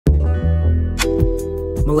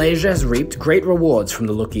Malaysia has reaped great rewards from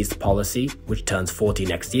the Look East policy, which turns 40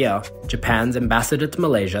 next year, Japan's ambassador to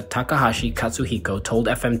Malaysia Takahashi Katsuhiko told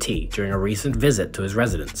FMT during a recent visit to his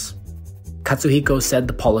residence. Katsuhiko said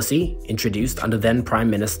the policy, introduced under then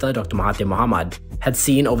Prime Minister Dr. Mahathir Mohamad, had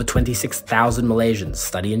seen over 26,000 Malaysians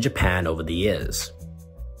study in Japan over the years.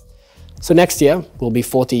 So next year will be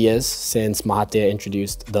 40 years since Mahathir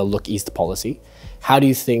introduced the Look East policy. How do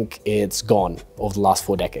you think it's gone over the last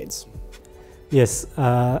 4 decades? Yes,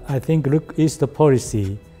 I think Look East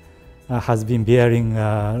policy has been bearing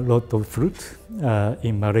a lot of fruit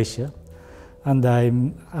in Malaysia. And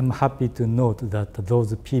I'm happy to note that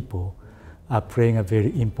those people are playing a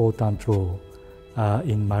very important role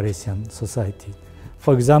in Malaysian society.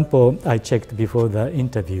 For example, I checked before the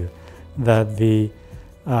interview that the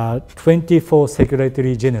 24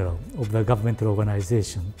 Secretary General of the governmental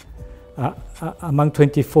organization, among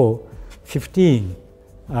 24, 15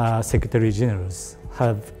 Secretary Generals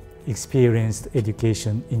have experienced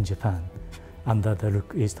education in Japan under the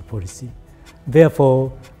Look East policy.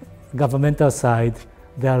 Therefore, governmental side,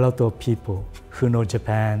 there are a lot of people who know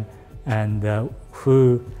Japan and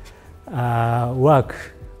who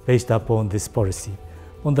work based upon this policy.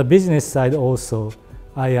 On the business side also,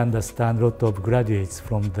 I understand a lot of graduates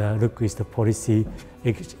from the Look East policy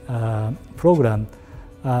program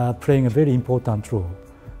playing a very important role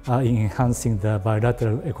in enhancing the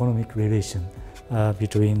bilateral economic relation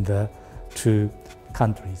between the two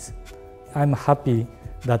countries. I'm happy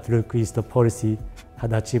that Look East policy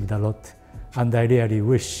had achieved a lot, and I really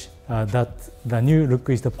wish that the new Look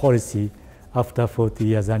East policy after 40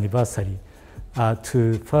 years anniversary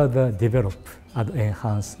to further develop and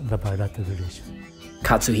enhance the bilateral relation.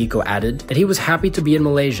 Katsuhiko added that he was happy to be in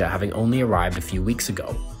Malaysia, having only arrived a few weeks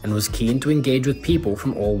ago, and was keen to engage with people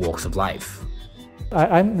from all walks of life.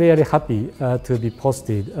 I'm very happy to be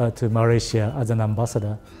posted to Malaysia as an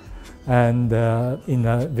ambassador, and in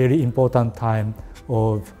a very important time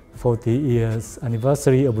of 40 years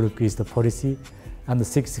anniversary of Look East policy and the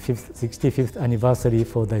 65th anniversary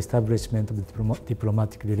for the establishment of the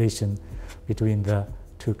diplomatic relation between the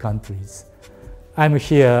two countries. I'm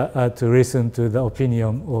here to listen to the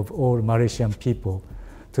opinion of all Malaysian people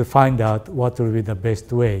to find out what will be the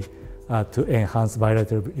best way to enhance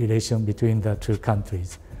bilateral relation between the two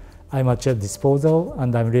countries. I'm at your disposal,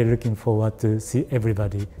 and I'm really looking forward to see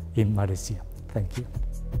everybody in Malaysia. Thank you.